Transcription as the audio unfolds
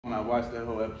when I watched that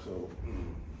whole episode,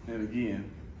 and again,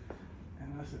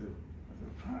 and I said,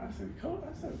 Coach,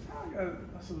 I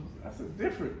said,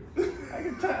 different.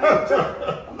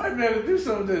 I might be able to do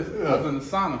some of this. I was in the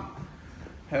sauna,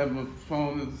 had my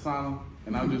phone in the sauna,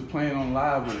 and I was just playing on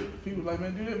live with it. People were like,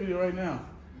 man, do that video right now.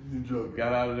 You joking.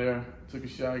 Got out of there, took a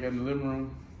shower, got in the living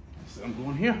room. I said, I'm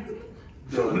going here.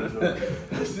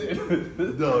 That's it.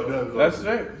 That's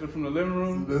straight. So from the living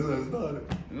room. That's how it started.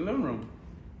 In the living room.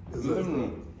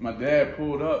 My dad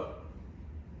pulled up.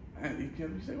 And he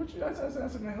said, what you, I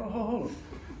said, man, hold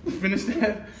on. Finished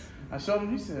that. I showed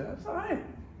him, he said, that's all right.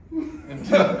 And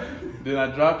then I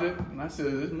dropped it, and I said,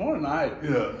 it's more than all right.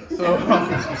 Yeah. So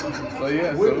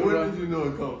yeah. When did you know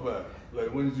it come back?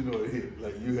 Like, when did you know it hit?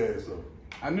 Like, you had something.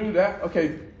 I knew that.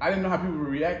 Okay, I didn't know how people would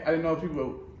react. I didn't know if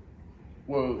people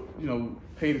were,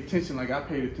 paid attention like I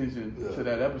paid attention to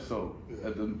that episode,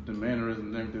 at the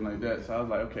mannerisms and everything like that. So I was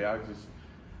like, okay, I just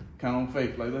count on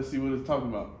faith. Like, let's see what it's talking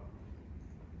about.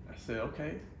 I said,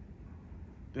 okay.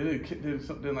 Then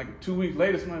like 2 weeks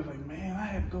later, somebody was like, man, I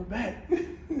had to go back.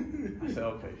 I said,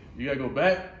 okay, you gotta go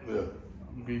back? Yeah. I'm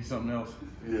gonna give you something else.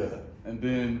 Yeah. And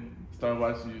then start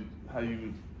watching how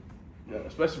you,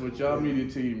 especially with y'all media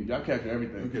team, y'all capture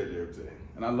everything. You capture everything.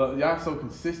 And I love, y'all so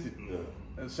consistent. Yeah.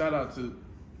 And shout out to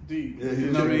D. Yeah,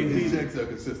 you know what I mean? His checks are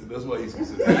consistent. That's why he's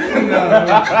consistent.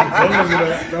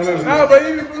 No, but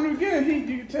even from the beginning,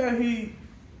 you can tell he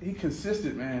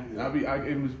consistent, man. Yeah. I give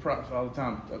him his props all the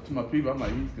time to my people. I'm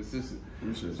like, he's consistent.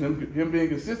 Him being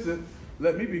consistent,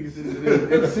 let me be consistent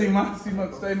and stay in my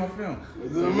film.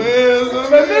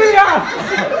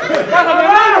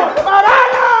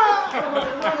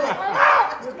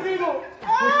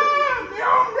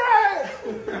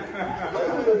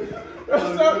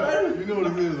 What's up, baby? You know what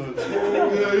it is, don't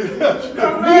you? You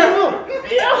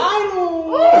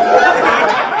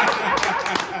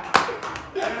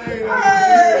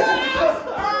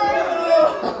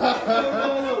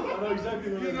know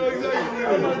exactly what it is.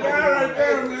 Right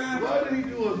there, man. Why did he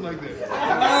do us like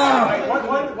that? What did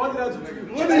I do to you?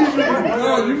 What did he do?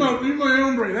 Oh, you my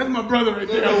hombre. That's my brother right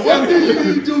there. What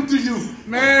did he do to you?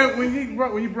 Man,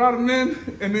 when you brought him in,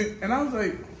 and I was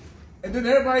like, and then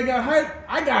everybody got hyped.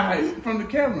 I got hyped from the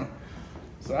camera,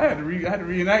 so I had to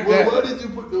reenact that. Well, why did you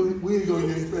put those? We ain't gonna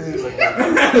get his fans like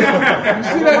that. You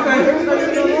see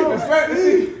that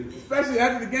thing? Especially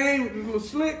after the game with the little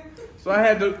slick. So I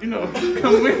had to,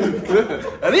 come with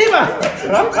Arriba!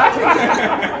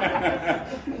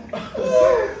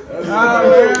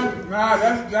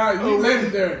 You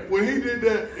legendary. When he did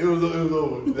that, it was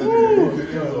over. It was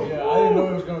over. Yeah, I didn't know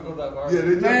it was gonna go that far. Yeah,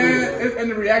 man, and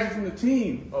the reaction from the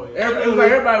team. Oh yeah. It was like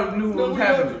everybody knew what was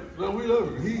happening. No, we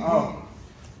love him.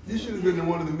 He should have been in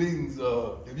one of the meetings.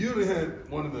 If you would have had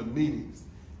one of the meetings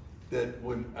that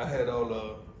when I had all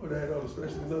the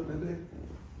specialists up that day.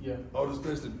 Yeah. All the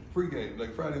special pregame,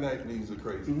 like Friday night meetings are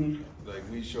crazy. Mm-hmm. Like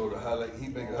we showed a highlight, he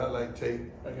make a highlight tape.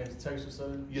 Against Texas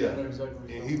Southern? Yeah. I know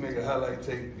exactly. And he make a highlight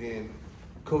tape, then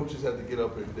coaches have to get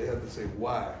up and they have to say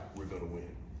why we're gonna win.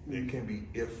 It can't be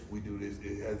if we do this,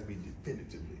 it has to be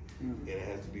definitively. And it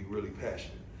has to be really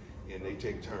passionate. And they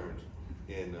take turns.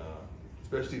 And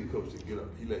especially the coach to get up,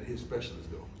 he let his specialists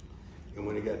go. And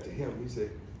when it got to him, he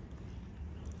said,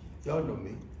 y'all know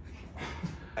me.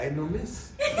 I ain't no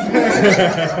miss. And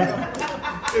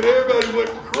everybody went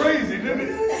crazy, didn't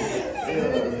it?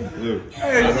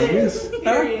 Hey, I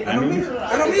don't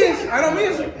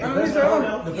miss.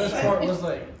 The best part was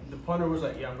like, the punter was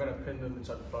like, yeah, I'm gonna pin them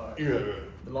inside the 5. Yeah.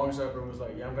 The long snapper was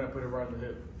like, yeah, I'm gonna put it right in the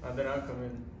hip. And then I come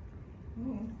in,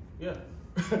 yeah.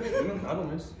 I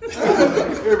don't miss.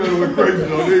 Everybody went crazy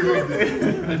though.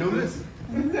 I know this.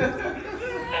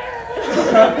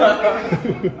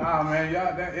 Oh man,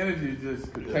 y'all, that energy is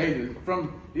just contagious. I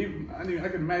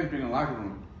can imagine being in the locker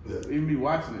room. Yeah. Even me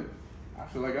watching it, I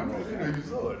feel like I'm. They know you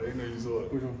saw it. They know you saw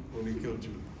it. When he killed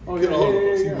you. Oh, He killed all of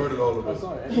us. He murdered all of us. I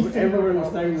saw it. Everybody was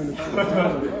standing in the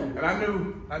front. And I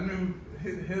knew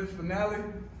his finale.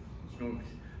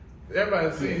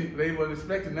 Everybody seen, they wasn't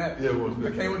expecting that. Yeah, it wasn't.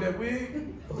 I came with that wig.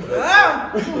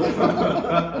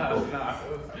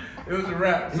 It was a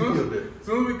wrap. As soon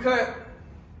as we cut,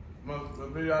 my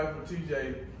video out for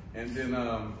TJ, and then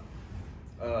my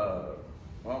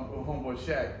homeboy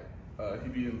Shaq, he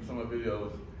be in some of the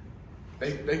videos.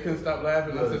 They couldn't stop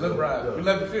laughing. I said, let's ride. Yeah. We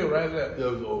left the field right there.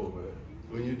 That was over, man.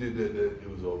 When you did that, it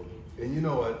was over. And you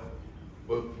know what?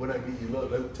 But when I give you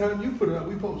love, like the time you put it out,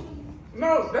 we posted.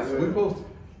 No, that's We posted.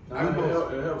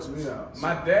 It helps me out.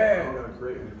 my dad. I'm gonna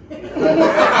create anything. That's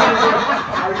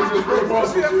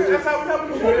how we help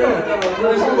each other.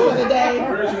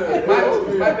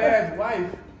 My dad's wife,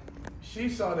 she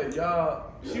saw that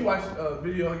y'all she watched a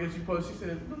video, I guess you posted,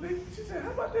 she said,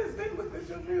 how about this? They looked at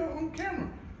your video on camera.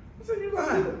 I said, you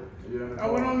lying. Yeah, I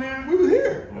went on there. We was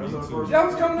here. Y'all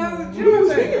was coming out of the gym. We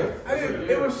was I think. here.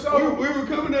 It was so. We were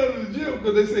coming out of the gym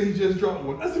because they said he just dropped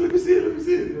one. I said, let me see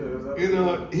it. Yeah,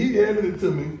 And he handed it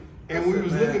to me, and we said,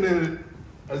 was man, looking at it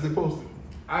as they posted.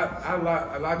 I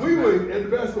lied to We you were now. at the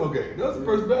basketball game. That was the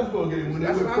first basketball game when they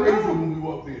That's went what I crazy know. when we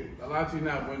walked in. I lied to you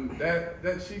now. When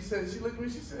that she said, she looked at me,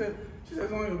 she said,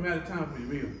 it's only a matter of time for your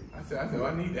meal. I said, well,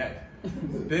 I need that.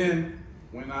 Then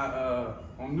when I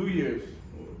on New Year's,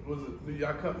 was it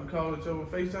y'all called each other on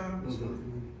FaceTime?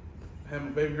 Mm-hmm. Had my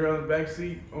baby girl in the back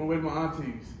seat on the way to my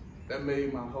auntie's. That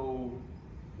made my whole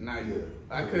night. Yeah.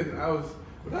 I couldn't. I was.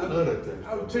 But I love that thing.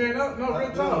 I was tearing up. No, real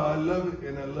I talk. love it,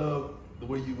 and I love the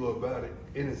way you go about it.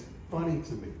 And it's funny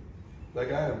to me.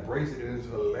 Like, I embrace it, and it's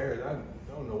hilarious. I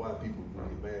don't know why people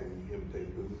get mad when you imitate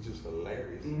it, because it's just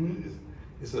hilarious. Mm-hmm.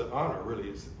 It's an honor, really.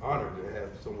 It's an honor to have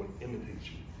someone imitate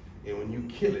you. And when you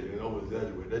kill it and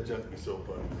over-exaggerate, that junk is so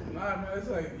funny. Nah, man, it's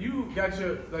like you got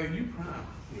your you prime,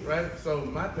 right? So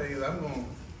my thing is, I'm gonna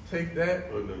take that.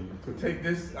 Oh, no, you Take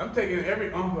this. I'm taking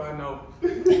every uncle I know,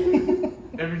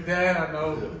 every dad I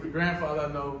know, every grandfather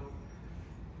I know.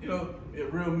 You know,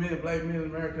 real men, black men in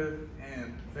America,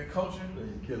 and their culture. No,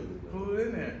 you killing it, man. Put it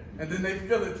in there, and then they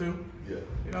feel it too. Yeah.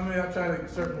 You know what I mean? I try to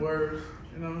certain words.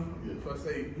 You know, Yeah. if I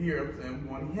say here, I'm saying I'm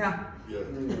going here. Yeah.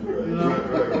 You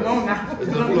know, come on now. It's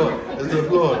the Florida. It's the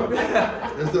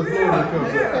Florida. It's the Florida that comes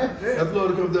out. That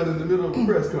Florida comes out in the middle of a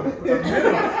press conference.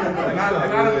 And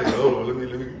I Hold on, let me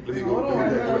go. Let me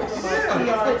digress. Yeah.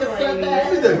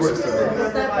 Let me digress.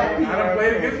 I done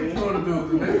played against some Florida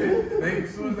dudes, and they as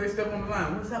soon as they step on the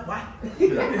line, what's up, what? You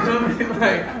know what I mean?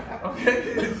 Like,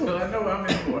 okay, so I know what I'm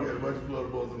in We for. got a bunch of Florida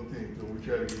boys on the team, so we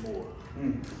try to get more.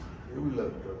 Yeah, we love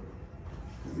it, though.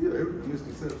 Yeah, every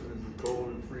misconception is cold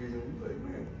and freezing. We like,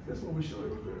 man, that's what we show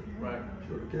everything. Right.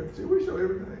 Show the cafeteria. We show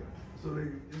everything. So they.